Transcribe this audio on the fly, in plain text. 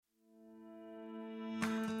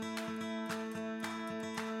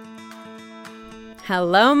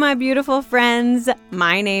Hello, my beautiful friends.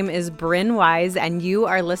 My name is Bryn Wise, and you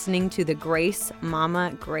are listening to the Grace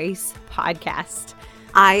Mama Grace podcast.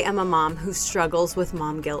 I am a mom who struggles with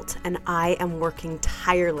mom guilt, and I am working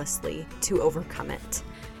tirelessly to overcome it.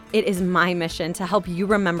 It is my mission to help you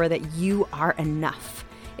remember that you are enough,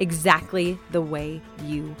 exactly the way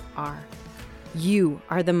you are. You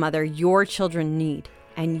are the mother your children need,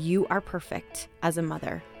 and you are perfect as a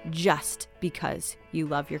mother just because you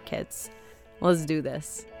love your kids. Let's do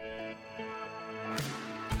this.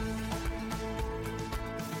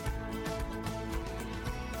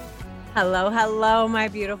 Hello, my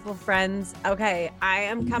beautiful friends. Okay, I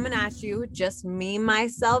am coming at you, just me,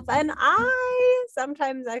 myself, and I.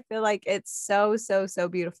 Sometimes I feel like it's so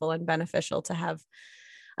beautiful and beneficial to have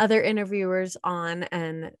other interviewers on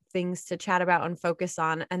and things to chat about and focus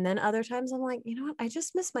on. And then other times I'm like, you know what? I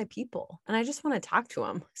just miss my people and I just want to talk to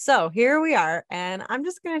them. So here we are, and I'm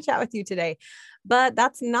just going to chat with you today, but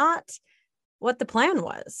that's not what the plan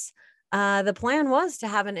was. The plan was to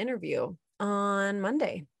have an interview on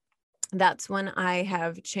Monday. That's when I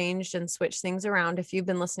have changed and switched things around. If you've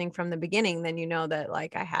been listening from the beginning, then you know that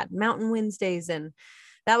like I had Mountain Wednesdays, and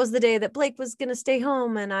that was the day that Blake was going to stay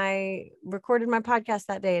home, and I recorded my podcast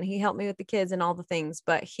that day, and he helped me with the kids and all the things.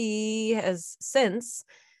 But he has since,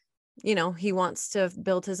 he wants to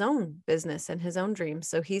build his own business and his own dreams.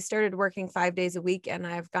 So he started working 5 days a week, and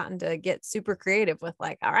I've gotten to get super creative with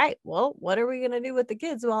like, all right, well, what are we going to do with the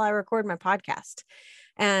kids while I record my podcast?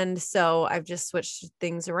 And so I've just switched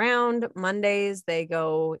things around. Mondays, they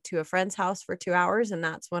go to a friend's house for 2 hours. And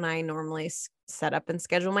that's when I normally set up and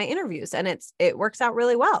schedule my interviews. And it works out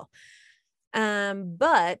really well.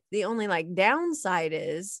 But the only like downside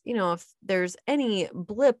is, if there's any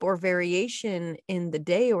blip or variation in the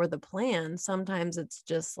day or the plan, sometimes it's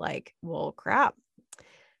just like, well, crap.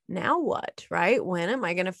 Now what, right? When am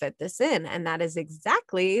I going to fit this in? And that is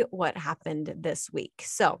exactly what happened this week.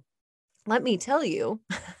 So let me tell you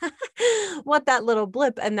what that little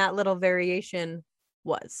blip and that little variation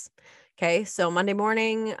was. Okay. So Monday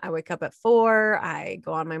morning, I wake up at 4, I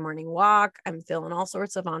go on my morning walk. I'm feeling all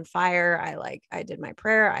sorts of on fire. I did my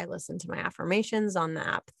prayer. I listened to my affirmations on the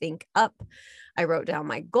app Think Up. I wrote down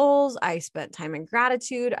my goals. I spent time in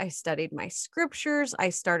gratitude. I studied my scriptures.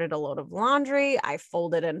 I started a load of laundry. I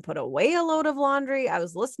folded and put away a load of laundry. I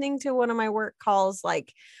was listening to one of my work calls.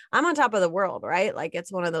 Like, I'm on top of the world, right? Like,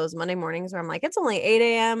 it's one of those Monday mornings where I'm like, it's only 8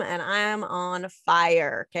 a.m. and I'm on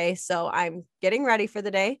fire. Okay. So I'm getting ready for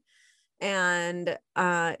the day. And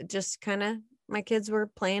just kind of, my kids were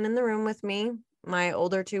playing in the room with me. My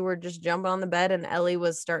older two were just jumping on the bed, and Ellie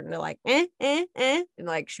was starting to like, and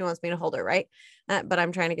like she wants me to hold her, right? But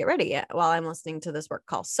I'm trying to get ready while I'm listening to this work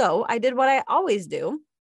call. So I did what I always do,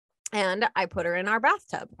 and I put her in our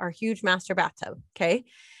bathtub, our huge master bathtub. Okay.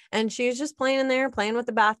 And she's just playing in there, playing with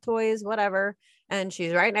the bath toys, whatever. And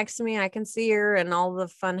she's right next to me. I can see her and all the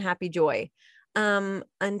fun, happy joy.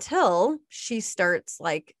 Until she starts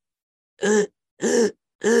like, and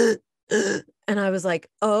I was like,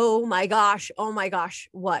 oh my gosh,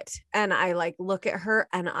 what? And I like look at her,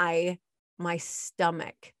 and my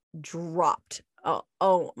stomach dropped.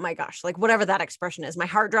 Oh my gosh, like whatever that expression is, my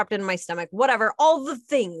heart dropped in my stomach, whatever, all the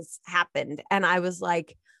things happened. And I was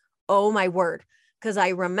like, oh my word. Because I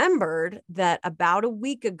remembered that about a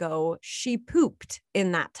week ago, she pooped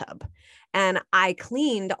in that tub, and I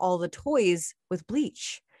cleaned all the toys with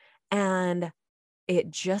bleach. And it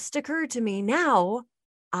just occurred to me now,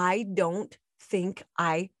 I don't think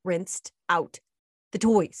I rinsed out the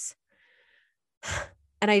toys.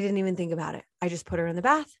 And I didn't even think about it. I just put her in the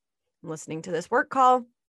bath. I'm listening to this work call.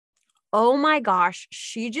 Oh my gosh,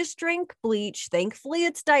 she just drank bleach. Thankfully,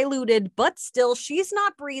 it's diluted, but still, she's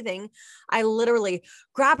not breathing. I literally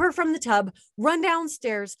grab her from the tub, run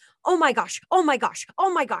downstairs. Oh my gosh.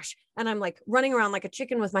 And I'm like running around like a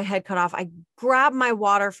chicken with my head cut off. I grab my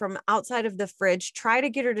water from outside of the fridge, try to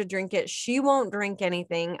get her to drink it. She won't drink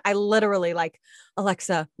anything. I literally like,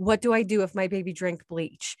 Alexa, what do I do if my baby drank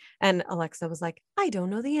bleach? And Alexa was like, I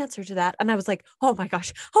don't know the answer to that. And I was like, oh my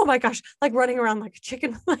gosh, like running around like a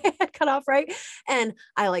chicken with my head cut off, right? And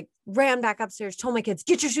I like ran back upstairs, told my kids,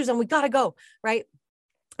 get your shoes on, we gotta go, right?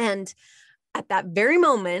 And at that very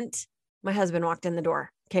moment, my husband walked in the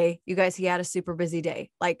door. Okay, you guys, he had a super busy day.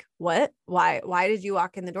 Like, what? Why did you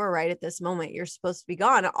walk in the door right at this moment? You're supposed to be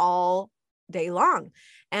gone all day long.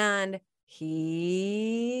 And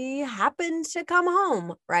he happened to come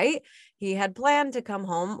home, right? He had planned to come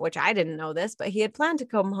home, which I didn't know this, but he had planned to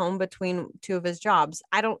come home between two of his jobs.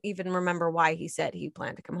 I don't even remember why he said he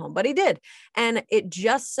planned to come home, but he did. And it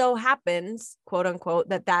just so happens, quote unquote,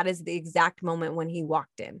 that is the exact moment when he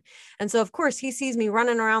walked in. And so, of course, he sees me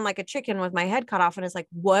running around like a chicken with my head cut off and is like,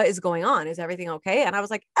 what is going on? Is everything okay? And I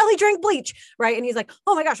was like, Ellie drank bleach, right? And he's like,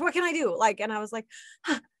 oh my gosh, what can I do? Like, and I was like,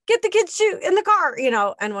 get the kids in the car,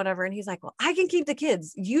 and whatever. And he's like, well, I can keep the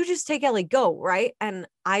kids. You just take Ellie, go. Right. And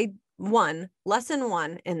lesson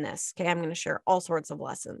one in this. Okay. I'm going to share all sorts of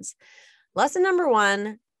lessons. Lesson number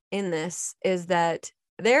one in this is that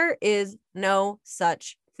there is no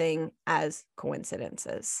such thing as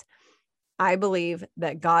coincidences. I believe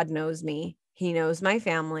that God knows me. He knows my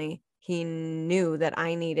family. He knew that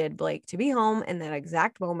I needed Blake to be home in that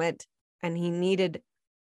exact moment. And he needed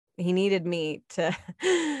me to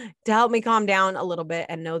help me calm down a little bit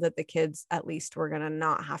and know that the kids at least were going to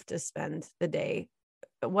not have to spend the day,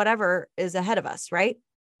 whatever is ahead of us. Right.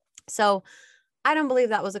 So I don't believe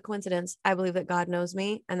that was a coincidence. I believe that God knows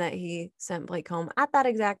me and that he sent Blake home at that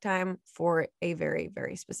exact time for a very,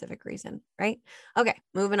 very specific reason. Right. Okay.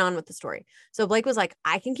 Moving on with the story. So Blake was like,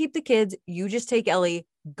 I can keep the kids. You just take Ellie,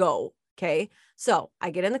 go. Okay. So I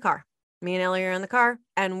get in the car. Me and Ellie are in the car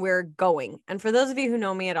and we're going. And for those of you who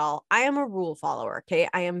know me at all, I am a rule follower. Okay.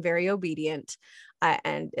 I am very obedient.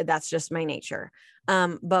 And that's just my nature.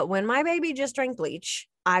 But when my baby just drank bleach,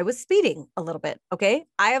 I was speeding a little bit. Okay.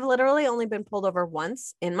 I have literally only been pulled over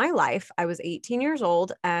once in my life. I was 18 years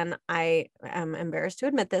old and I am embarrassed to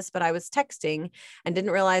admit this, but I was texting and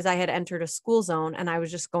didn't realize I had entered a school zone and I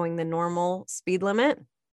was just going the normal speed limit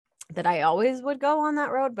that I always would go on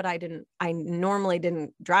that road, but I normally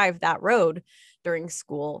didn't drive that road during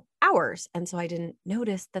school hours. And so I didn't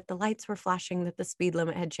notice that the lights were flashing, that the speed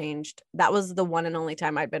limit had changed. That was the one and only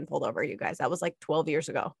time I'd been pulled over, you guys. That was like 12 years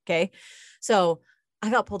ago. Okay. So I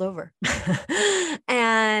got pulled over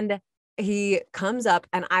and he comes up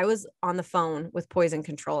and I was on the phone with poison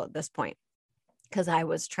control at this point. Cause I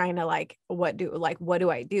was trying to what do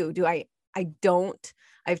I do?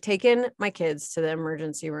 I've taken my kids to the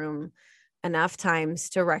emergency room enough times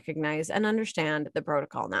to recognize and understand the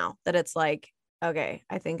protocol now that it's like, okay,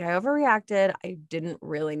 I think I overreacted. I didn't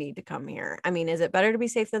really need to come here. I mean, is it better to be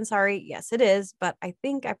safe than sorry? Yes, it is. But I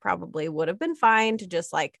think I probably would have been fine to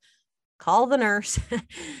just call the nurse,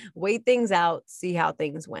 wait things out, see how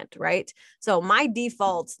things went. Right. So my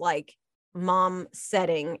default, mom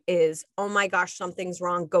setting is, oh my gosh, something's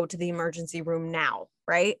wrong. Go to the emergency room now.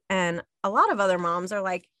 Right. And a lot of other moms are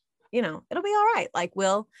like, it'll be all right.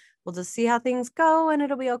 We'll just see how things go and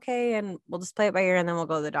it'll be okay. And we'll just play it by ear and then we'll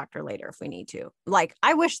go to the doctor later if we need to.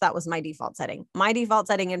 I wish that was my default setting. My default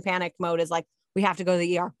setting in panic mode is we have to go to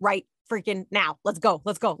the ER right freaking now. Let's go.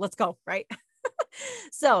 Right.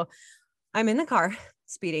 So I'm in the car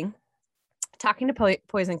speeding, talking to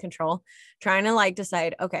poison control, trying to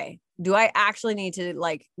decide, okay, do I actually need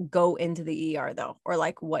to go into the ER though? Or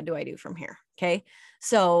what do I do from here? Okay.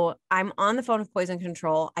 So I'm on the phone with poison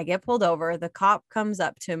control. I get pulled over. The cop comes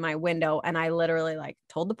up to my window and I literally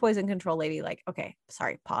told the poison control lady, okay,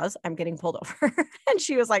 sorry, pause. I'm getting pulled over. And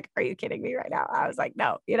she was like, are you kidding me right now? I was like,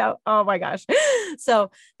 no, oh my gosh.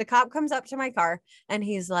 So the cop comes up to my car and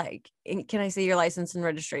he's like, can I see your license and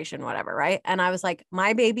registration, whatever. Right. And I was like,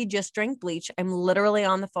 my baby just drank bleach. I'm literally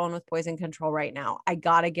on the phone with poison control right now. I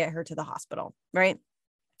got to get her to the hospital. Right.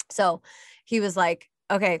 So he was like,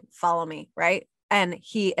 okay, follow me. Right. And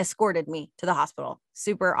he escorted me to the hospital.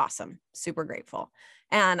 Super awesome. Super grateful.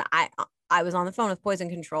 And I was on the phone with poison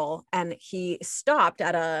control and he stopped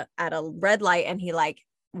at a red light and he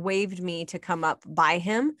waved me to come up by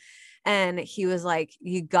him. And he was like,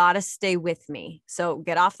 you got to stay with me. So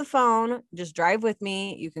get off the phone, just drive with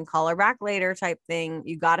me. You can call her back later type thing.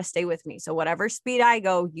 You got to stay with me. So whatever speed I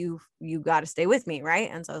go, you got to stay with me. Right.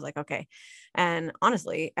 And so I was like, okay. And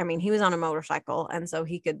honestly, I mean, he was on a motorcycle and so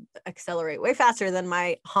he could accelerate way faster than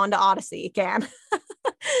my Honda Odyssey can.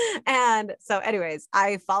 And so anyways,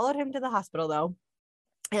 I followed him to the hospital though.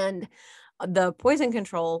 And the poison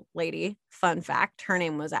control lady, fun fact, her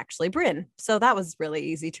name was actually Bryn. So that was really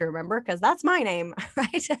easy to remember because that's my name,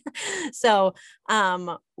 right? So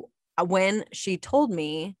when she told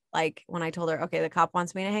me, when I told her, okay, the cop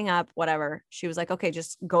wants me to hang up, whatever, she was like, okay,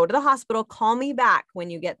 just go to the hospital, call me back when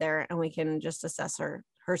you get there and we can just assess her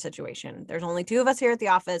situation. There's only two of us here at the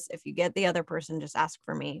office. If you get the other person, just ask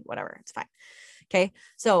for me, whatever, it's fine. Okay.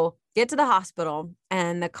 So get to the hospital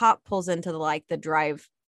and the cop pulls into the drive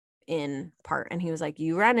in part and he was like,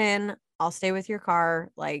 you run in, I'll stay with your car,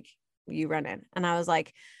 you run in. And I was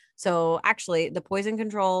like, So actually the poison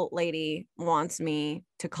control lady wants me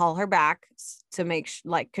to call her back to make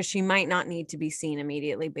cause she might not need to be seen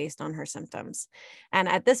immediately based on her symptoms. And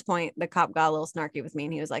at this point, the cop got a little snarky with me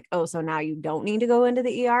and he was like, oh, so now you don't need to go into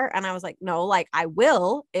the ER. And I was like, no, like I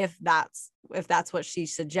will, if that's what she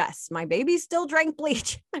suggests. My baby still drank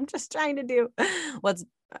bleach. I'm just trying to do what's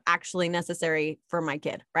actually necessary for my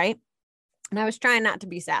kid. Right. And I was trying not to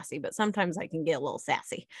be sassy, but sometimes I can get a little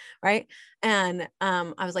sassy. Right. And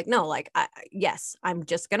I was like, no, like, yes, I'm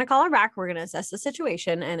just going to call her back. We're going to assess the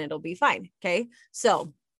situation and it'll be fine. Okay.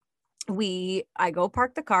 So I go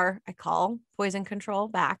park the car. I call poison control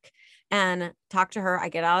back and talk to her. I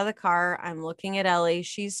get out of the car. I'm looking at Ellie.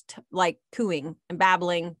 She's like cooing and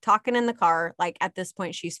babbling, talking in the car. Like at this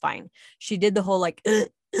point, she's fine. She did the whole like,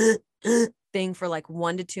 thing for like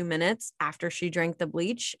 1 to 2 minutes after she drank the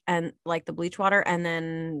bleach and like the bleach water. And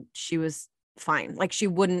then she was fine. Like she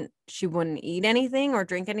wouldn't eat anything or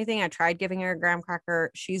drink anything. I tried giving her a graham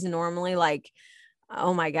cracker. She's normally like,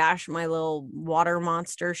 oh my gosh, my little water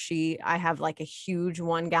monster. I have like a huge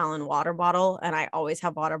 1-gallon water bottle and I always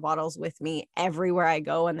have water bottles with me everywhere I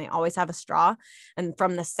go and they always have a straw. And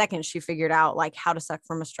from the second she figured out like how to suck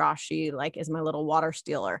from a straw, she like is my little water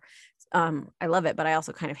stealer. I love it, but I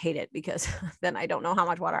also kind of hate it because then I don't know how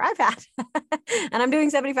much water I've had and I'm doing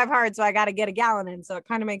 75 hard. So I got to get a gallon in. So it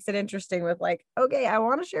kind of makes it interesting with like, okay, I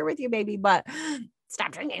want to share with you, baby, but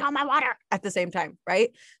stop drinking all my water at the same time. Right.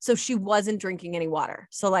 So she wasn't drinking any water.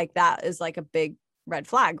 So like, that is like a big red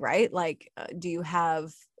flag, right? Like, do you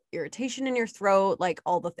have irritation in your throat? Like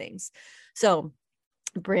all the things. So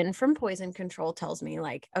Bryn from Poison Control tells me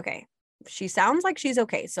like, okay, she sounds like she's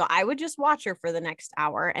okay. So I would just watch her for the next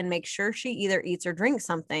hour and make sure she either eats or drinks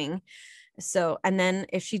something. So, and then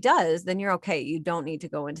if she does, then you're okay. You don't need to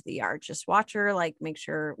go into the ER. Just watch her, like make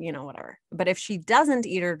sure, whatever. But if she doesn't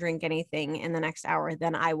eat or drink anything in the next hour,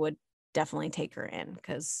 then I would definitely take her in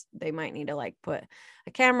because they might need to like put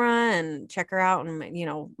a camera and check her out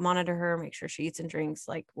and, monitor her, make sure she eats and drinks,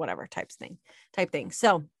 like whatever type thing.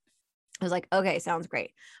 So I was like, okay, sounds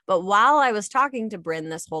great. But while I was talking to Bryn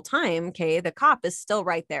this whole time, okay, the cop is still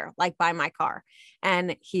right there, like by my car.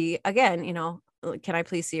 And he, again, can I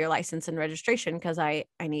please see your license and registration? Because I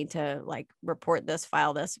need to like report this,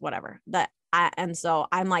 file this, whatever. And so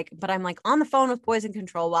I'm like on the phone with Poison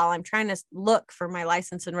Control while I'm trying to look for my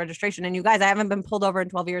license and registration. And you guys, I haven't been pulled over in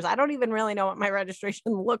 12 years. I don't even really know what my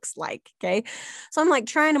registration looks like. Okay. So I'm like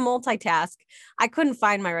trying to multitask. I couldn't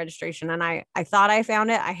find my registration and I thought I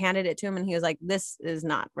found it. I handed it to him and he was like, this is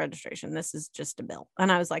not registration. This is just a bill.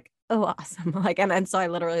 And I was like, oh, awesome. Like, and so I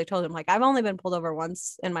literally told him like, I've only been pulled over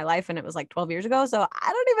once in my life and it was like 12 years ago. So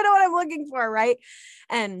I don't even know what I'm looking for. Right.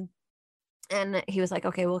 And he was like,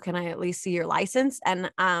 okay, well, can I at least see your license?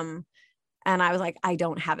 And I was like, I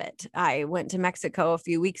don't have it. I went to Mexico a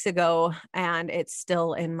few weeks ago and it's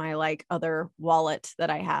still in my like other wallet that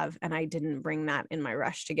I have. And I didn't bring that in my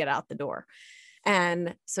rush to get out the door.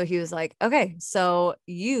 And so he was like, okay, so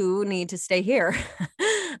you need to stay here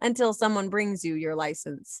until someone brings you your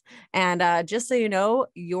license. And just so you know,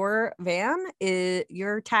 your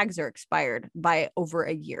tags are expired by over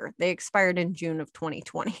a year. They expired in June of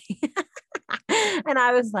 2020. And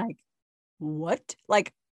I was like, what?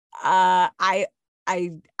 Like, I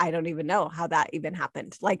don't even know how that even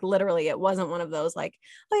happened. Like literally it wasn't one of those like,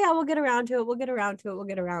 oh yeah, we'll get around to it. We'll get around to it. We'll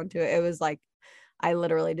get around to it. It was like, I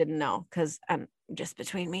literally didn't know because just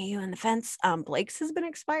between me, you and the fence, Blake's has been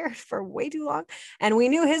expired for way too long. And we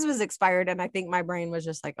knew his was expired. And I think my brain was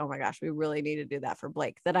just like, oh my gosh, we really need to do that for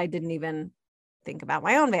Blake, that I didn't even think about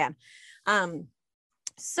my own van.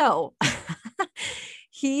 So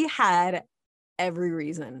he had every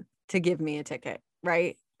reason to give me a ticket,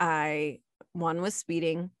 right? One was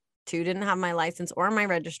speeding, 2 didn't have my license or my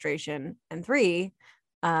registration, and 3,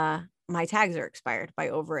 my tags are expired by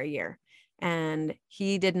over a year. And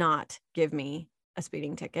he did not give me a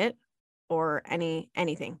speeding ticket or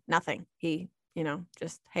anything, nothing. He,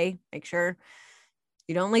 just, hey, make sure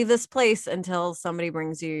you don't leave this place until somebody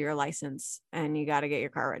brings you your license and you got to get your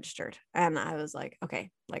car registered. And I was like, okay,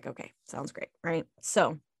 sounds great. Right.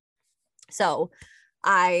 So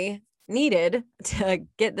I needed to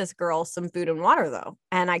get this girl some food and water though.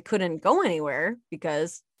 And I couldn't go anywhere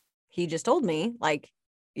because he just told me like,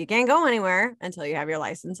 you can't go anywhere until you have your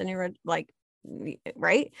license and you're like,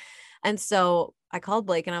 right. And so I called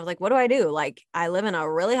Blake and I was like, what do I do? Like, I live in a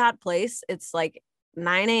really hot place. It's like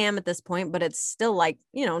 9 a.m. at this point, but it's still like,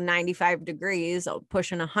 95 degrees,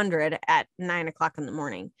 pushing 100 at 9 o'clock in the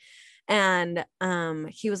morning. And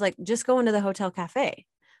he was like, just go into the hotel cafe.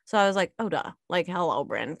 So I was like, oh, duh. Like, hello,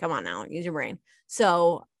 Bryn, come on now, use your brain.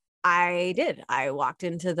 So I did. I walked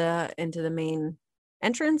into the main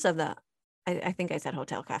entrance of the, I think I said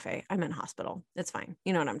hotel cafe. I meant hospital. It's fine.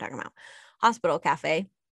 You know what I'm talking about. Hospital cafe.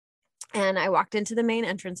 And I walked into the main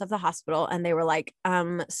entrance of the hospital and they were like,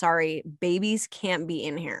 sorry, babies can't be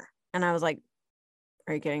in here. And I was like,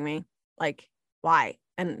 are you kidding me? Like, why?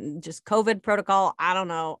 And just COVID protocol. I don't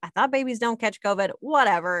know. I thought babies don't catch COVID,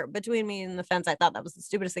 whatever. Between me and the fence, I thought that was the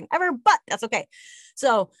stupidest thing ever, but that's okay.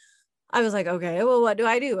 So I was like, okay, well, what do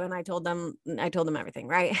I do? And I told them everything,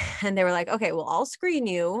 right? And they were like, okay, well, I'll screen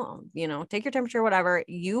you, take your temperature, whatever.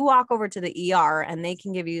 You walk over to the ER and they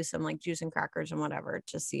can give you some like juice and crackers and whatever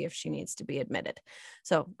to see if she needs to be admitted.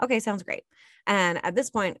 So, okay, sounds great. And at this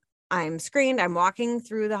point, I'm screened. I'm walking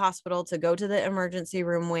through the hospital to go to the emergency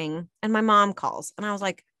room wing, and my mom calls. And I was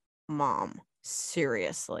like, Mom,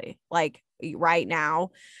 seriously, like right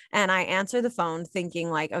now? And I answer the phone thinking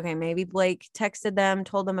like, okay, maybe Blake texted them,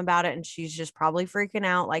 told them about it, and she's just probably freaking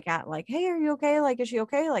out, like hey, are you okay? Like, is she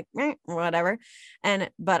okay? Like, whatever.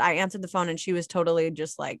 But I answered the phone and she was totally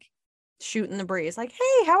just like shooting the breeze, like,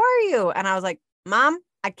 hey, how are you? And I was like, Mom,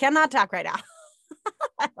 I cannot talk right now.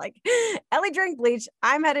 Like, Ellie, drink bleach.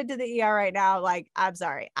 I'm headed to the ER right now. Like, I'm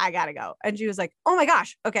sorry, I gotta go. And she was like, oh my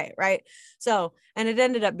gosh. Okay. Right. So, and it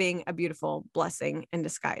ended up being a beautiful blessing in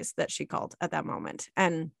disguise that she called at that moment.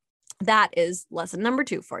 And that is lesson number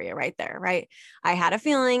 2 for you right there. Right. I had a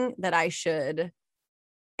feeling that I should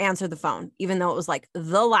answer the phone, even though it was like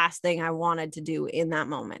the last thing I wanted to do in that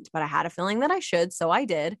moment, but I had a feeling that I should. So I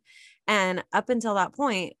did. And up until that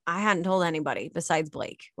point, I hadn't told anybody besides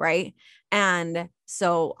Blake. Right. And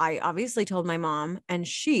so I obviously told my mom, and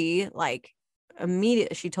she like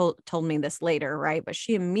immediately, she told me this later. Right. But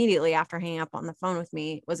she immediately after hanging up on the phone with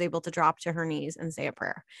me was able to drop to her knees and say a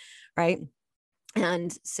prayer. Right.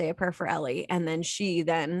 And say a prayer for Ellie. And then she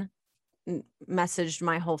then messaged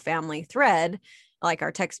my whole family thread, like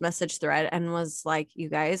our text message thread, and was like, you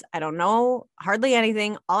guys, I don't know hardly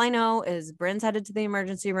anything. All I know is Bryn's headed to the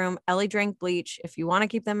emergency room. Ellie drank bleach. If you want to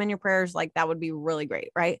keep them in your prayers, like that would be really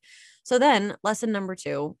great. Right. So then lesson number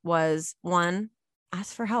 2 was 1,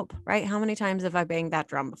 ask for help. Right. How many times have I banged that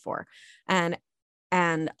drum before? And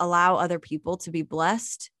allow other people to be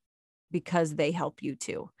blessed because they help you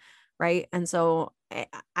too. Right. And so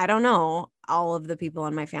I don't know all of the people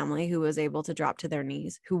in my family who were able to drop to their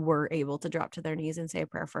knees and say a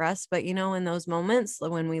prayer for us. But, in those moments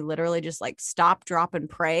when we literally just like stop, drop, and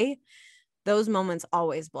pray, those moments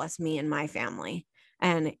always bless me and my family.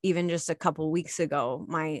 And even just a couple weeks ago,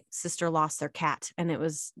 my sister lost their cat, and it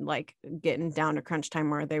was like getting down to crunch time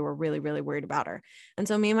where they were really, really worried about her. And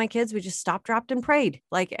so me and my kids, we just stopped, dropped, and prayed.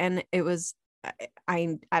 Like, and it was,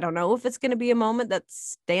 I don't know if it's going to be a moment that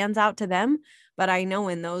stands out to them, but I know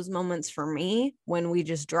in those moments for me, when we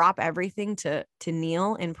just drop everything to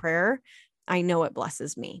kneel in prayer, I know it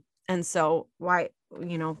blesses me. And so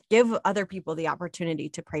give other people the opportunity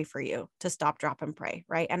to pray for you, to stop, drop, and pray,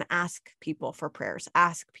 right? And ask people for prayers,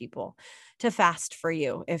 ask people to fast for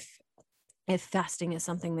you if fasting is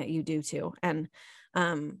something that you do too. And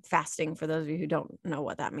fasting, for those of you who don't know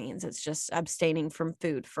what that means, it's just abstaining from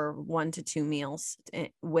food for 1 to 2 meals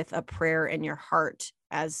with a prayer in your heart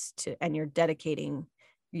and you're dedicating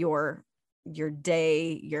your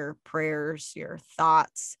day, your prayers, your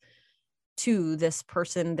thoughts to this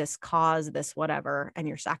person, this cause, this whatever, and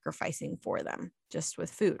you're sacrificing for them just with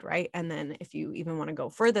food, right? And then if you even want to go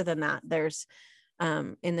further than that, there's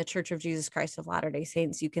in the Church of Jesus Christ of Latter-day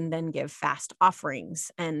Saints, you can then give fast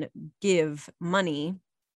offerings and give money,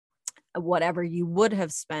 whatever you would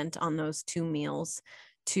have spent on those 2 meals,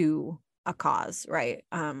 to a cause, right?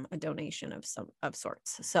 A donation of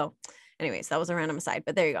sorts. So anyways, that was a random aside,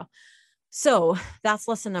 but there you go. So that's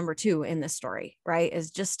lesson number 2 in this story, right?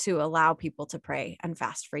 Is just to allow people to pray and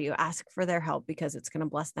fast for you, ask for their help, because it's going to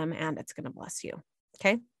bless them and it's going to bless you.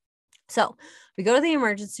 Okay. So we go to the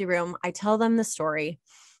emergency room. I tell them the story,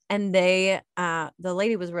 and the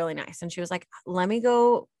lady was really nice. And she was like, let me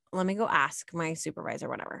go ask my supervisor,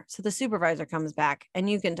 whatever. So the supervisor comes back, and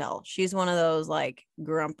you can tell she's one of those like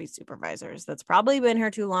grumpy supervisors that's probably been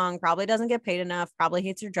here too long, probably doesn't get paid enough, probably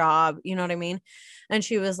hates her job. You know what I mean? And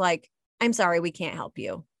she was like, I'm sorry, we can't help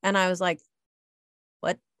you. And I was like,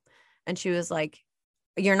 what? And she was like,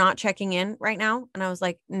 you're not checking in right now? And I was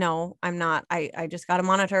like, no, I'm not. I just got to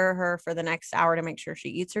monitor her for the next hour to make sure she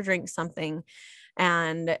eats or drinks something.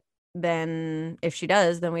 And then if she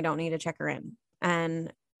does, then we don't need to check her in.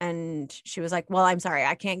 And she was like, well, I'm sorry,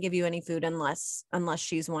 I can't give you any food unless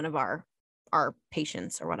she's one of our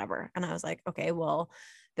patients or whatever. And I was like, okay, well,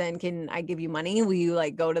 then can I give you money? Will you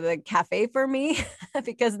like go to the cafe for me?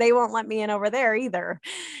 Because they won't let me in over there either.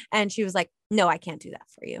 And she was like, no, I can't do that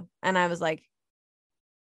for you. And I was like,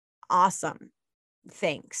 awesome.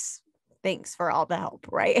 Thanks. thanks for all the help.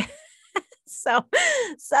 Right.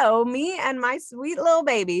 So me and my sweet little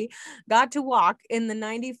baby got to walk in the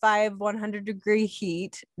 95, 100-degree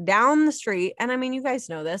heat down the street. And I mean, you guys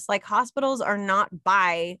know this, like hospitals are not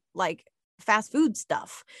by like fast food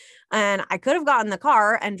stuff. And I could have gotten the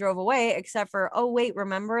car and drove away, except for, oh, wait,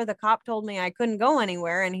 remember the cop told me I couldn't go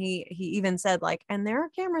anywhere. And he even said like, and there are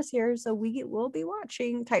cameras here, so we will be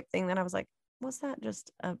watching type thing. Then I was like, was that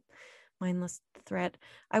just a mindless threat?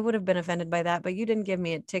 I would have been offended by that, but you didn't give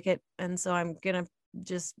me a ticket. And so I'm going to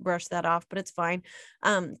just brush that off, but it's fine.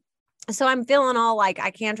 So I'm feeling all like I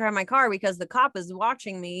can't drive my car because the cop is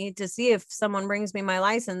watching me to see if someone brings me my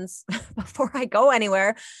license before I go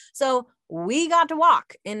anywhere. So we got to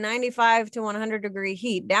walk in 95 to 100-degree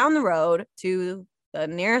heat down the road to the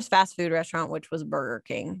nearest fast food restaurant, which was Burger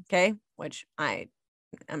King. Okay. Which I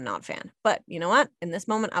am not a fan, but you know what? In this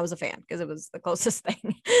moment, I was a fan because it was the closest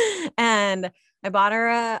thing. And I bought her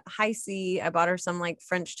a high C. I bought her some like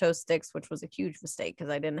French toast sticks, which was a huge mistake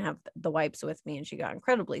because I didn't have the wipes with me and she got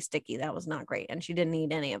incredibly sticky. That was not great. And she didn't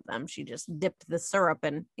eat any of them. She just dipped the syrup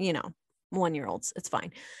in, 1-year-olds. It's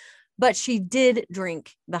fine. But she did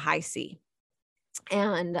drink the high C.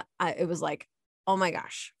 And it was like, oh my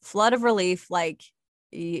gosh, flood of relief. Like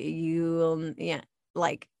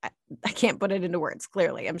like I can't put it into words.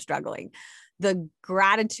 Clearly I'm struggling. The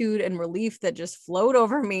gratitude and relief that just flowed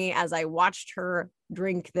over me as I watched her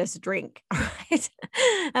drink this drink. Right.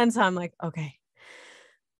 And so I'm like, okay,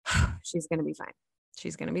 she's going to be fine.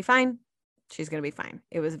 She's going to be fine. She's going to be fine.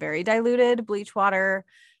 It was very diluted bleach water.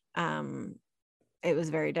 It was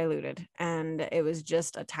very diluted and it was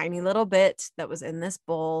just a tiny little bit that was in this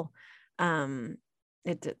bowl.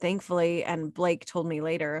 It thankfully, and Blake told me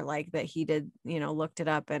later, like that he did, looked it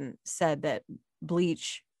up and said that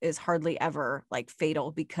bleach is hardly ever like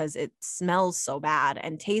fatal because it smells so bad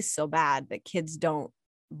and tastes so bad that kids don't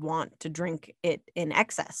want to drink it in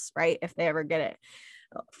excess, right? If they ever get it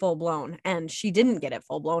full blown. And she didn't get it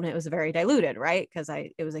full blown. It was very diluted, right? Because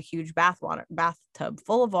it was a huge bathtub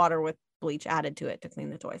full of water with bleach added to it to clean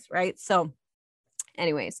the toys, right? So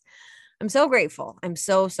anyways, I'm so grateful. I'm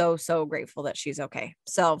so grateful that she's okay.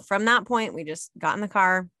 So from that point, we just got in the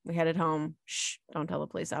car. We headed home. Shh, don't tell the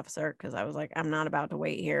police officer. Cause I was like, I'm not about to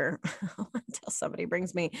wait here until somebody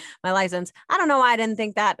brings me my license. I don't know why I didn't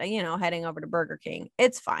think that, heading over to Burger King,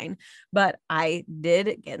 it's fine. But I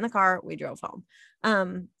did get in the car. We drove home.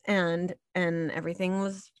 And everything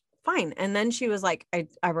was fine. And then she was like,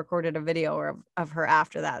 I recorded a video of her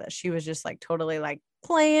after that she was just like totally like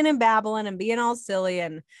playing and babbling and being all silly.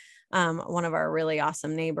 And one of our really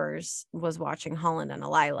awesome neighbors was watching Holland and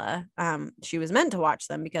Elila. She was meant to watch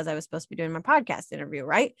them because I was supposed to be doing my podcast interview,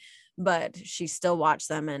 right? But she still watched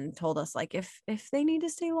them and told us like, if they need to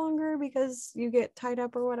stay longer because you get tied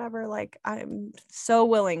up or whatever, like I'm so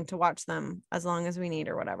willing to watch them as long as we need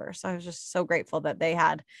or whatever. So I was just so grateful that they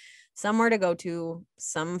had somewhere to go to,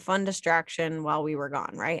 some fun distraction while we were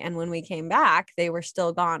gone, right? And when we came back, they were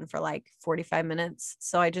still gone for like 45 minutes.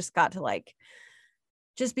 So I just got to like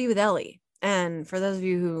just be with Ellie. And for those of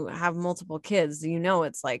you who have multiple kids,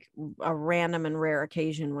 it's like a random and rare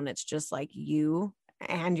occasion when it's just like you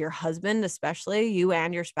and your husband, especially you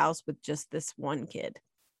and your spouse with just this one kid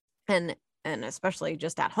and especially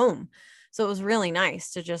just at home. So it was really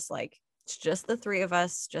nice to just like, it's just the three of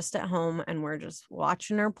us just at home and we're just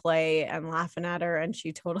watching her play and laughing at her. And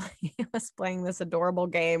she totally was playing this adorable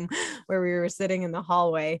game where we were sitting in the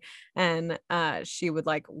hallway and she would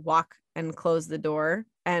like walk and close the door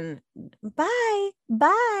and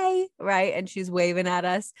bye, right? And she's waving at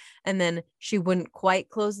us. And then she wouldn't quite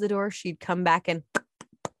close the door. She'd come back and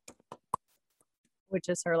which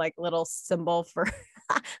is her like little symbol for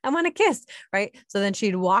I want a kiss, right? So then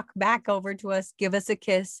she'd walk back over to us, give us a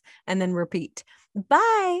kiss, and then repeat,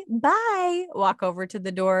 bye, walk over to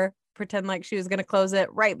the door, pretend like she was going to close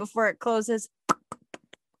it right before it closes,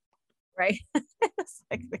 right? It's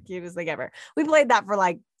like the cutest thing ever. We played that for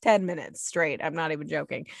like 10 minutes straight. I'm not even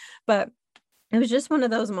joking. But it was just one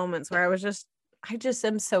of those moments where I just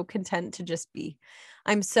am so content to just be.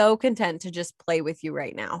 I'm so content to just play with you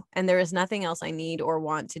right now. And there is nothing else I need or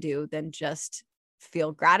want to do than just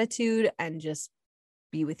feel gratitude and just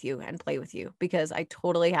be with you and play with you, because I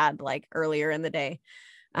totally had like earlier in the day,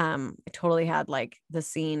 I totally had like the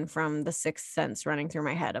scene from The Sixth Sense running through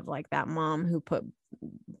my head of like that mom who put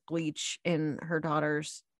bleach in her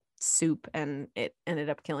daughter's soup and it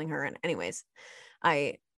ended up killing her. And anyways,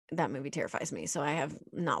 that movie terrifies me. So I have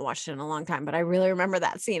not watched it in a long time, but I really remember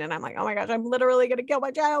that scene and I'm like, oh my gosh, I'm literally going to kill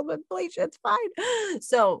my child with bleach. It's fine.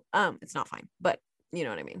 So, it's not fine, but you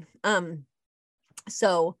know what I mean?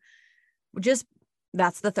 So just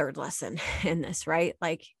that's the third lesson in this, right?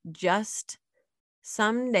 Like just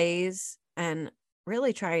some days, and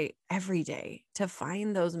really try every day to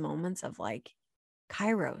find those moments of like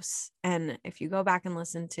Kairos. And if you go back and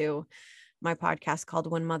listen to my podcast called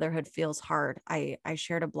When Motherhood Feels Hard, I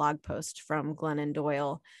shared a blog post from Glennon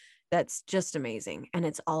Doyle that's just amazing. And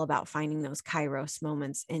it's all about finding those Kairos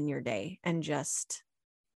moments in your day, and just,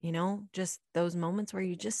 just those moments where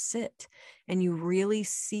you just sit and you really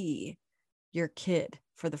see your kid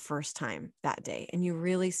for the first time that day. And you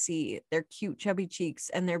really see their cute, chubby cheeks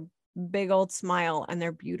and their big old smile and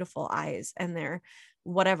their beautiful eyes and their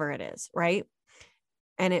whatever it is, right?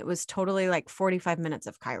 And it was totally like 45 minutes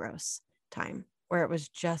of Kairos time where it was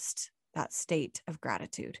just that state of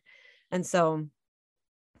gratitude. And so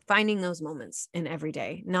finding those moments in every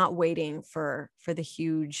day, not waiting for the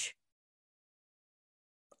huge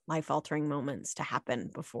life-altering moments to happen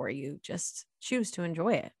before you just choose to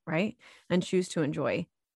enjoy it, right? And choose to enjoy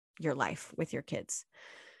your life with your kids.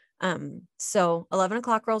 So 11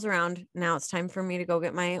 o'clock rolls around. Now it's time for me to go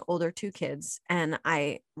get my older two kids. And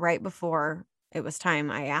right before it was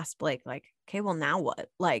time, I asked Blake, like, okay, well, now what?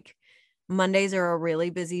 Like, Mondays are a really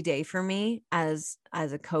busy day for me as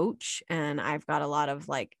a coach, and I've got a lot of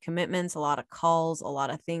like commitments, a lot of calls, a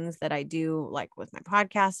lot of things that I do, like with my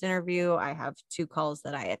podcast interview. I have 2 calls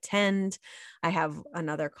that I attend. I have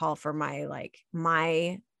another call for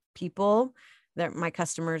my people, that my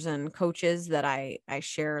customers and coaches, that I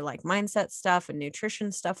share like mindset stuff and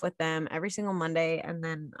nutrition stuff with them every single Monday. And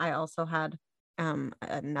then I also had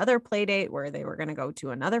another play date where they were going to go to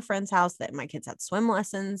another friend's house, that my kids had swim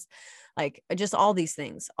lessons, like just all these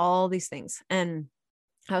things. And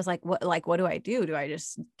I was like, what do I do? Do I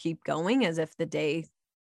just keep going as if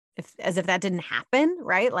as if that didn't happen?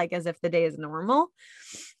 Right. Like as if the day is normal.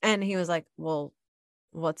 And he was like, well,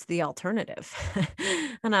 what's the alternative?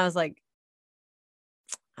 And I was like,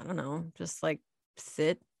 I don't know, just like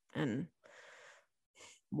sit and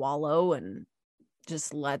wallow and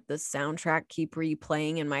just let the soundtrack keep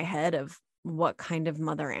replaying in my head of what kind of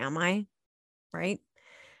mother am I? Right.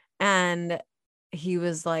 And he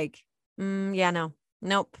was like, yeah, no,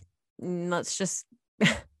 nope. Let's just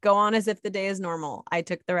go on as if the day is normal. I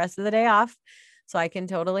took the rest of the day off so I can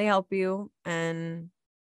totally help you. And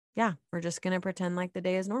yeah, we're just going to pretend like the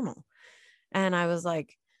day is normal. And I was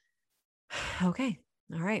like, okay,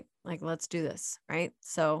 all right, like, let's do this. Right.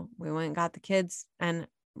 So we went and got the kids and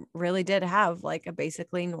really did have like a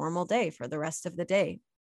basically normal day for the rest of the day.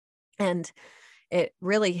 And it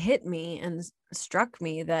really hit me and struck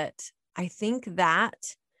me that I think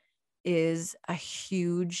that is a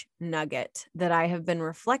huge nugget that I have been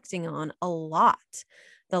reflecting on a lot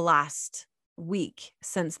the last week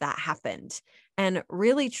since that happened. And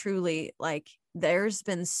really, truly, like, there's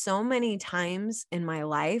been so many times in my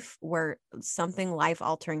life where something life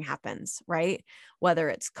altering happens, right? Whether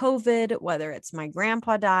it's COVID, whether it's my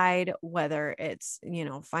grandpa died, whether it's,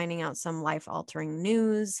 finding out some life altering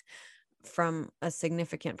news from a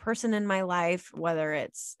significant person in my life, whether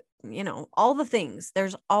it's, all the things.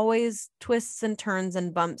 There's always twists and turns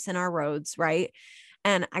and bumps in our roads, right?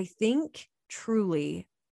 And I think truly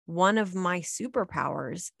one of my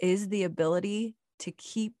superpowers is the ability to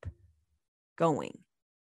keep going,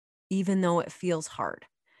 even though it feels hard.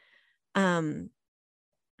 And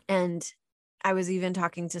I was even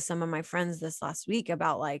talking to some of my friends this last week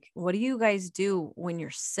about like, what do you guys do when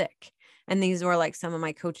you're sick? And these were like some of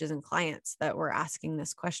my coaches and clients that were asking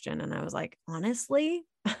this question. And I was like, honestly,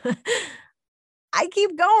 I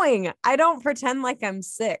keep going. I don't pretend like I'm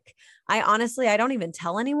sick. I don't even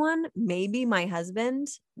tell anyone, maybe my husband,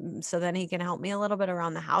 so then he can help me a little bit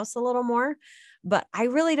around the house a little more, but I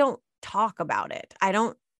really don't talk about it. I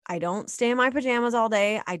don't stay in my pajamas all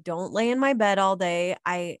day. I don't lay in my bed all day.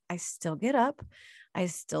 I still get up. I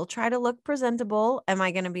still try to look presentable. Am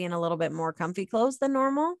I going to be in a little bit more comfy clothes than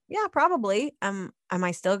normal? Yeah, probably. Am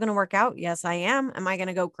I still going to work out? Yes, I am. Am I going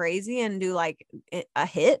to go crazy and do like a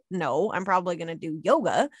hit? No, I'm probably going to do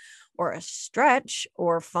yoga or a stretch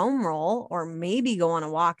or foam roll, or maybe go on a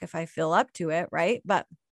walk if I feel up to it. Right. But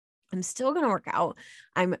I'm still going to work out.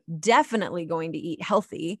 I'm definitely going to eat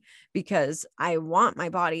healthy because I want my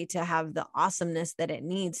body to have the awesomeness that it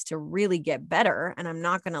needs to really get better. And I'm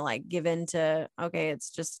not going to like give in to, okay, it's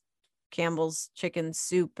just Campbell's chicken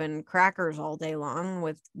soup and crackers all day long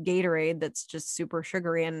with Gatorade that's just super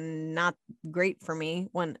sugary and not great for me,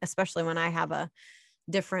 especially when I have a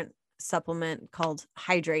different supplement called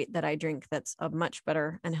Hydrate that I drink that's a much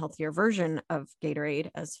better and healthier version of Gatorade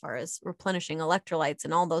as far as replenishing electrolytes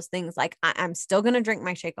and all those things. Like, I'm still going to drink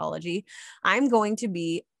my Shakeology. I'm going to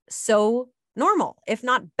be so normal, if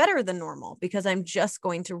not better than normal, because I'm just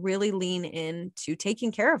going to really lean into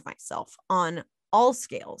taking care of myself on all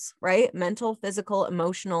scales, right? Mental, physical,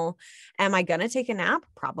 emotional. Am I going to take a nap?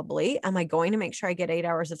 Probably. Am I going to make sure I get 8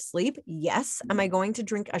 hours of sleep? Yes. Am I going to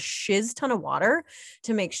drink a shiz ton of water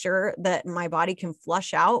to make sure that my body can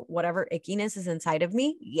flush out whatever ickiness is inside of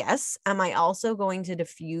me? Yes. Am I also going to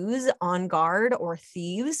diffuse on guard or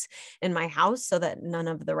thieves in my house so that none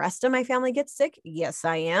of the rest of my family gets sick? Yes,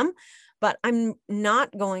 I am. But I'm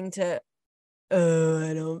not going to, oh,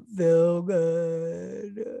 I don't feel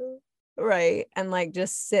good. Right. And like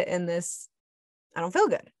just sit in this, I don't feel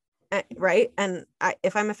good. Right. And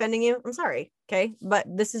if I'm offending you, I'm sorry. Okay. But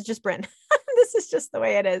this is just Bryn. This is just the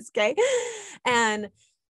way it is. Okay. And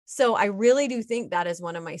so I really do think that is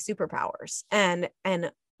one of my superpowers. And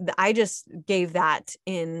I just gave that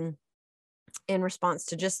in response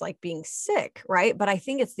to just like being sick. Right. But I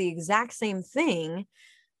think it's the exact same thing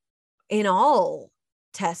in all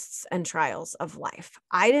tests and trials of life.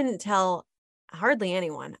 I didn't tell hardly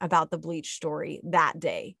anyone about the bleach story that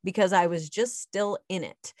day because I was just still in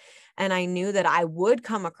it. And I knew that I would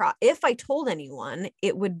come across, if I told anyone,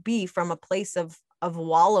 it would be from a place of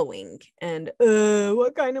wallowing and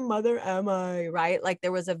what kind of mother am I? Right. Like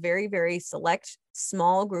there was a very, very select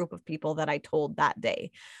small group of people that I told that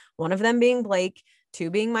day. One of them being Blake,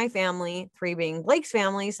 2 being my family, 3 being Blake's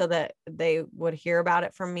family, so that they would hear about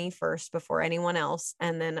it from me first before anyone else.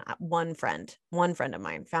 And then one friend of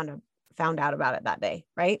mine found out about it that day.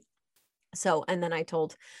 Right. So, and then I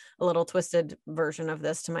told a little twisted version of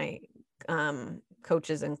this to my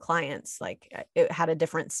coaches and clients, like it had a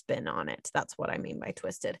different spin on it. That's what I mean by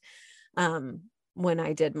twisted. When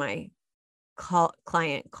I did my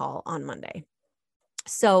client call on Monday.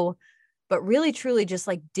 So, but really, truly just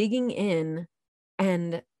like digging in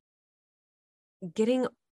and getting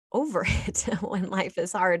over it when life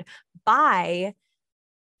is hard by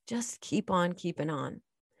just keep on keeping on,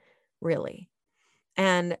 really.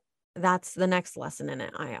 And that's the next lesson in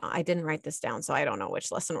it. I didn't write this down, so I don't know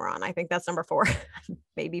which lesson we're on. I think that's number 4,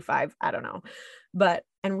 maybe 5. I don't know. But,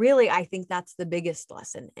 and really, I think that's the biggest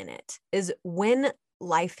lesson in it is when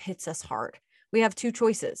life hits us hard, we have 2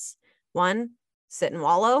 choices. 1, sit and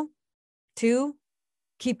wallow. 2,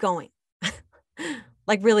 keep going.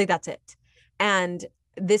 Like, really, that's it. And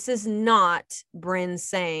this is not Bryn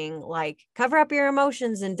saying like, cover up your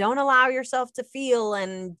emotions and don't allow yourself to feel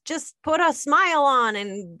and just put a smile on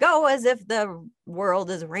and go as if the world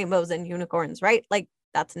is rainbows and unicorns, right? Like,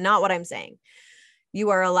 that's not what I'm saying. You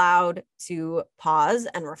are allowed to pause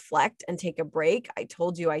and reflect and take a break. I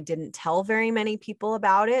told you I didn't tell very many people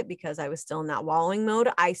about it because I was still in that wallowing mode.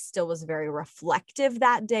 I still was very reflective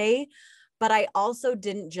that day, but I also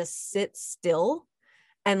didn't just sit still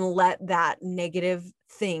and let that negative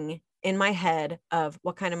thing in my head of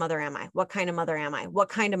what kind of mother am I? What kind of mother am I? What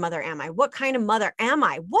kind of mother am I? What kind of mother am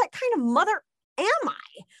I? What kind of mother am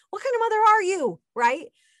I? What kind of mother are you? Right.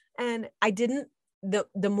 And I didn't,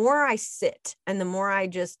 the more I sit and the more I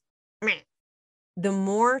just, the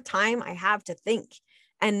more time I have to think,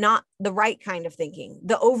 and not the right kind of thinking,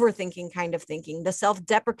 the overthinking kind of thinking, the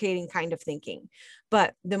self-deprecating kind of thinking.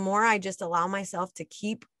 But the more I just allow myself to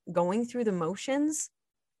keep going through the motions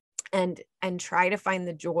and try to find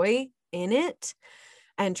the joy in it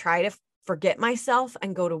and try to forget myself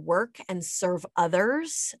and go to work and serve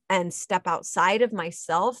others and step outside of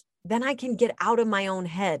myself, then I can get out of my own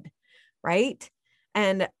head. Right.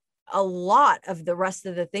 And a lot of the rest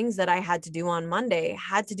of the things that I had to do on Monday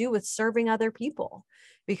had to do with serving other people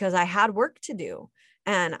because I had work to do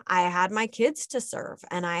and I had my kids to serve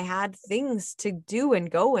and I had things to do and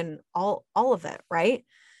go and all of it. Right.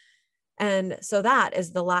 And so that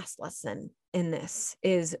is the last lesson in this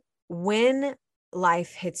is when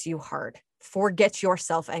life hits you hard, forget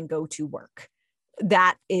yourself and go to work.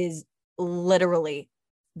 That is literally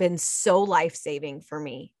been so life-saving for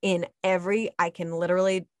me in I can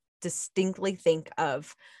literally distinctly think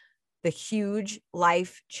of the huge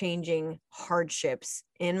life-changing hardships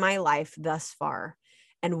in my life thus far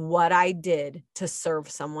and what I did to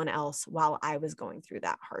serve someone else while I was going through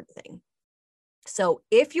that hard thing. So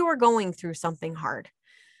if you are going through something hard,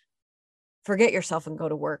 forget yourself and go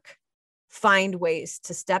to work. Find ways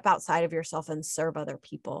to step outside of yourself and serve other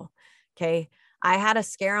people. Okay. I had a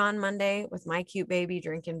scare on Monday with my cute baby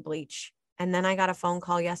drinking bleach. And then I got a phone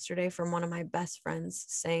call yesterday from one of my best friends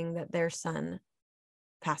saying that their son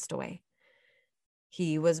passed away.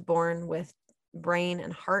 He was born with brain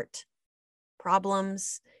and heart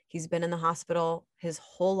problems. He's been in the hospital his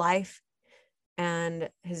whole life. And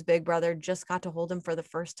his big brother just got to hold him for the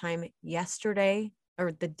first time yesterday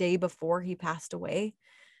or the day before he passed away.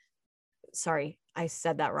 Sorry, I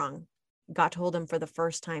said that wrong. got to hold him for the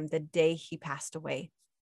first time the day he passed away.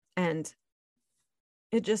 And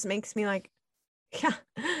it just makes me like, yeah,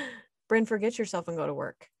 Bryn, forget yourself and go to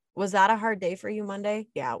work. Was that a hard day for you Monday?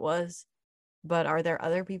 Yeah, it was. But are there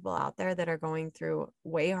other people out there that are going through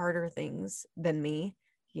way harder things than me?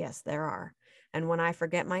 Yes, there are. And when I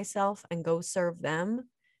forget myself and go serve them,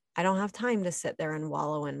 I don't have time to sit there and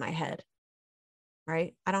wallow in my head,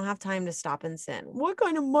 right? I don't have time to stop and sin. What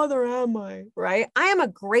kind of mother am I, right? I am a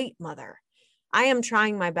great mother. I am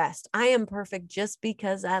trying my best. I am perfect just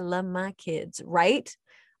because I love my kids, right?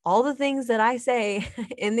 All the things that I say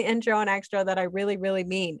in the intro and extra that I really, really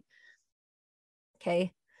mean.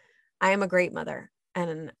 Okay. I am a great mother,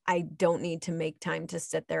 and I don't need to make time to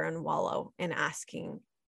sit there and wallow in asking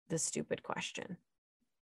the stupid question,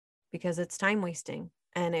 because it's time wasting.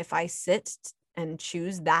 And if I sit and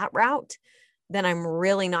choose that route, then I'm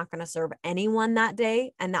really not going to serve anyone that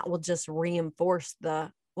day. And that will just reinforce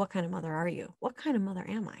what kind of mother are you? What kind of mother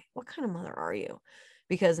am I? What kind of mother are you?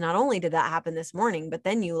 Because not only did that happen this morning, but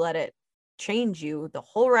then you let it change you the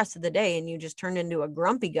whole rest of the day, and you just turned into a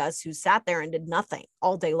grumpy Gus who sat there and did nothing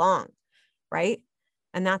all day long, right?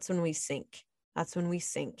 And that's when we sink. That's when we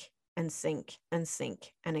sink and sink and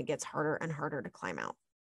sink, and it gets harder and harder to climb out.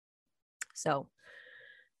 So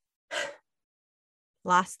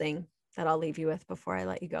last thing that I'll leave you with before I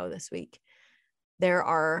let you go this week, there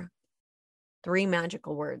are 3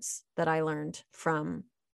 magical words that I learned from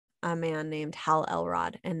a man named Hal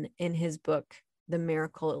Elrod, and in his book, The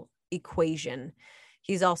Miracle Equation.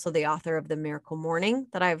 He's also the author of The Miracle Morning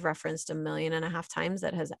that I've referenced 1.5 million times,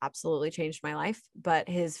 that has absolutely changed my life. But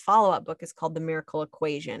his follow-up book is called The Miracle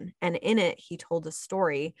Equation. And in it, he told a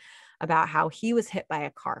story about how he was hit by a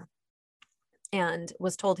car and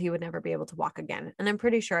was told he would never be able to walk again. And I'm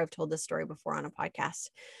pretty sure I've told this story before on a podcast,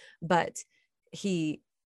 but he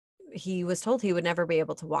was told he would never be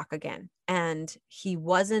able to walk again. And he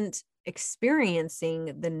wasn't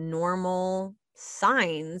experiencing the normal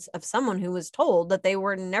signs of someone who was told that they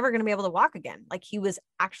were never going to be able to walk again. Like, he was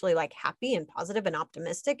actually like happy and positive and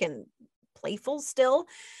optimistic and playful still.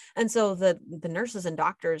 And so the nurses and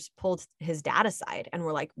doctors pulled his dad aside and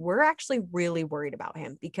were like, we're actually really worried about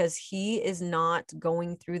him, because he is not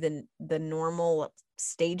going through the normal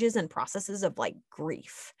stages and processes of like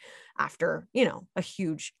grief after, a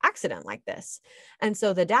huge accident like this. And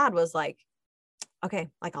so the dad was like, okay,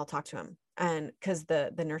 like, I'll talk to him. And because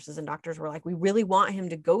the nurses and doctors were like, we really want him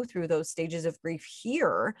to go through those stages of grief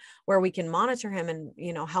here, where we can monitor him and,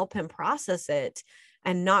 help him process it,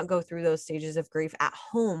 and not go through those stages of grief at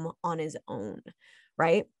home on his own.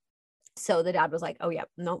 Right. So the dad was like, oh yeah,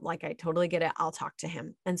 no, like, I totally get it. I'll talk to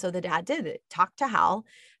him. And so the dad did it, talk to Hal,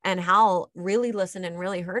 and Hal really listened and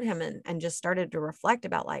really heard him, and just started to reflect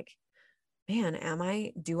about like, man,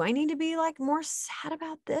 do I need to be like more sad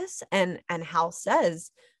about this? And Hal says,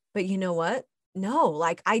 but you know what? No,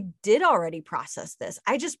 like, I did already process this.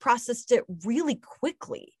 I just processed it really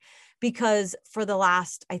quickly, because for the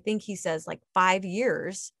last, I think he says, like 5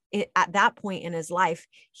 years, at that point in his life,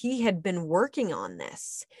 he had been working on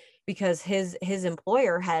this, because his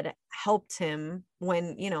employer had helped him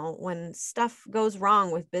when stuff goes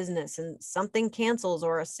wrong with business and something cancels,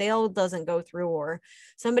 or a sale doesn't go through, or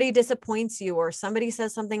somebody disappoints you, or somebody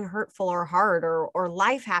says something hurtful or hard, or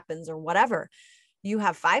life happens or whatever. You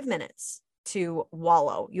have 5 minutes to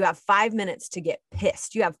wallow. You have 5 minutes to get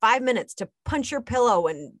pissed. You have 5 minutes to punch your pillow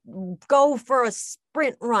and go for a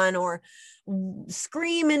sprint run, or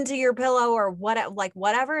scream into your pillow, or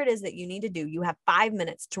whatever it is that you need to do. You have 5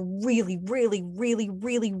 minutes to really, really, really,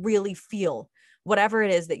 really, really feel whatever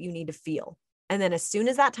it is that you need to feel. And then as soon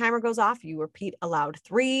as that timer goes off, you repeat aloud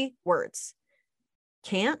 3 words: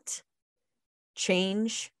 can't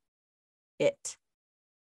change it.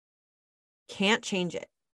 Can't change it.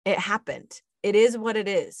 It happened. It is what it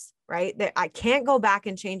is, right? That I can't go back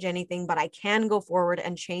and change anything, but I can go forward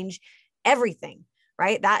and change everything,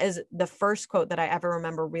 right? That is the first quote that I ever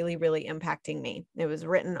remember really, really impacting me. It was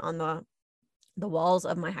written on the walls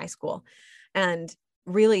of my high school. And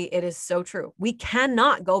really, it is so true. We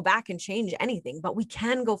cannot go back and change anything, but we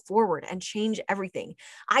can go forward and change everything.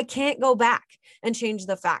 I can't go back and change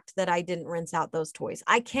the fact that I didn't rinse out those toys.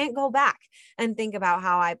 I can't go back and think about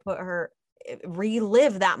how I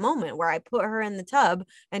relive that moment where I put her in the tub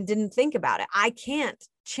and didn't think about it. I can't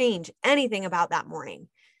change anything about that morning,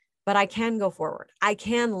 but I can go forward. I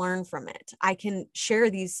can learn from it. I can share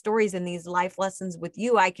these stories and these life lessons with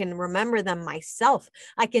you. I can remember them myself.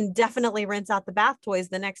 I can definitely rinse out the bath toys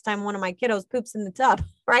the next time one of my kiddos poops in the tub,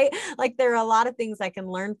 right? Like, there are a lot of things I can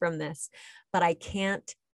learn from this, but I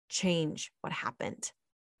can't change what happened.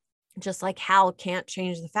 Just like Hal can't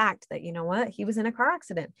change the fact that, you know what, he was in a car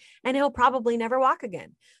accident and he'll probably never walk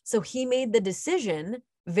again. So he made the decision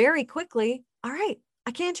very quickly. All right,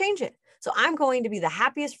 I can't change it. So I'm going to be the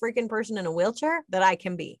happiest freaking person in a wheelchair that I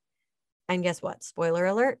can be. And guess what? Spoiler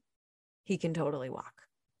alert, he can totally walk.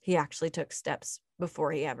 He actually took steps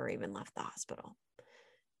before he ever even left the hospital.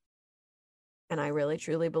 And I really,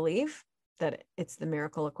 truly believe that it's the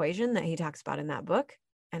miracle equation that he talks about in that book.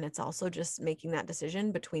 And it's also just making that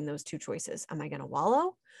decision between those two choices. Am I going to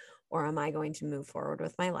wallow, or am I going to move forward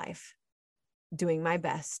with my life, doing my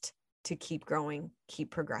best to keep growing, keep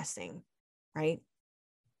progressing, right?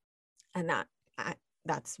 And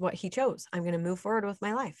that's what he chose. I'm going to move forward with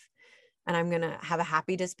my life, and I'm going to have a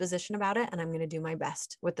happy disposition about it. And I'm going to do my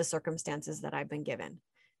best with the circumstances that I've been given,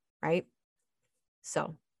 right?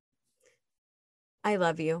 So I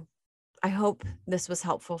love you. I hope this was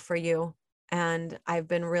helpful for you. And I've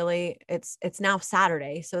been really, it's now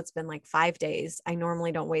Saturday. So it's been like 5 days. I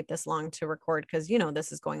normally don't wait this long to record because, you know,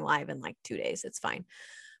 this is going live in like 2 days. It's fine.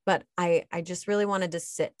 But I just really wanted to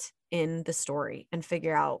sit in the story and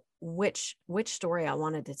figure out which story I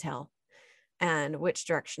wanted to tell and which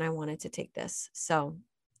direction I wanted to take this. So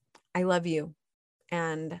I love you.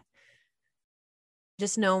 And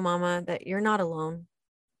just know, Mama, that you're not alone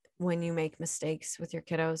when you make mistakes with your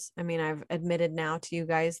kiddos. I mean, I've admitted now to you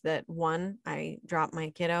guys that one, I dropped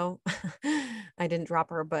my kiddo. I didn't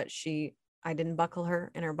drop her, but I didn't buckle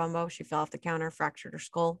her in her bumbo. She fell off the counter, fractured her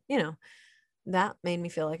skull. You know, that made me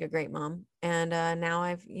feel like a great mom. And now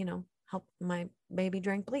I've, helped my baby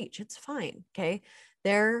drink bleach. It's fine. Okay.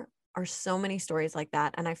 There are so many stories like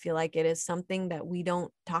that. And I feel like it is something that we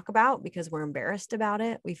don't talk about because we're embarrassed about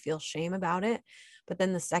it. We feel shame about it. But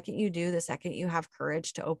then the second you have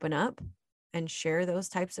courage to open up and share those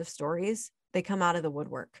types of stories, they come out of the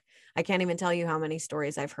woodwork. I can't even tell you how many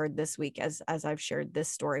stories I've heard this week as I've shared this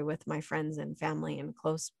story with my friends and family and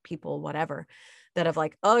close people, whatever, that have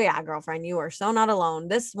like, oh yeah, girlfriend, you are so not alone.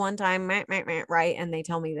 This one time, right? And they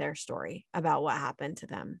tell me their story about what happened to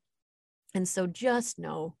them. And so just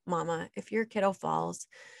know, Mama, if your kiddo falls,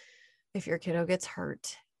 if your kiddo gets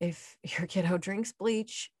hurt, if your kiddo drinks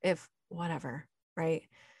bleach, if whatever, right?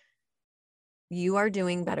 You are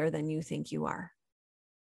doing better than you think you are.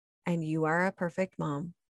 And you are a perfect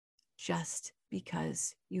mom just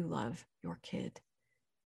because you love your kid,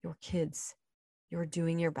 your kids. You're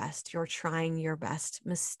doing your best. You're trying your best.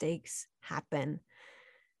 Mistakes happen.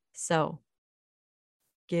 So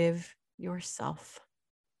give yourself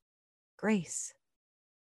grace.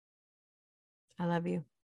 I love you.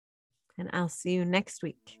 And I'll see you next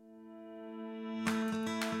week.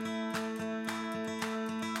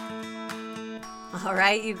 All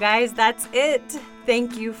right, you guys, that's it.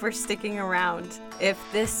 Thank you for sticking around. If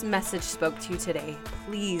this message spoke to you today,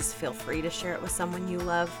 please feel free to share it with someone you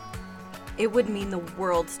love. It would mean the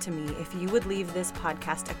world to me if you would leave this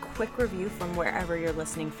podcast a quick review from wherever you're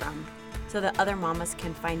listening from so that other mamas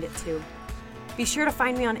can find it too. Be sure to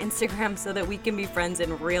find me on Instagram so that we can be friends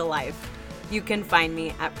in real life. You can find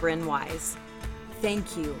me at Bryn Wise.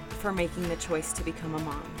 Thank you for making the choice to become a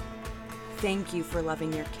mom. Thank you for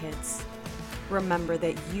loving your kids. Remember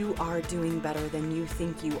that you are doing better than you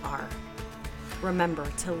think you are. Remember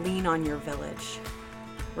to lean on your village.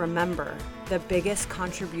 Remember, the biggest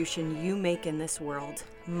contribution you make in this world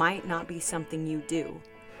might not be something you do,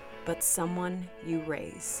 but someone you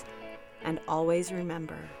raise. And always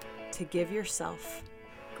remember to give yourself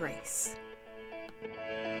grace.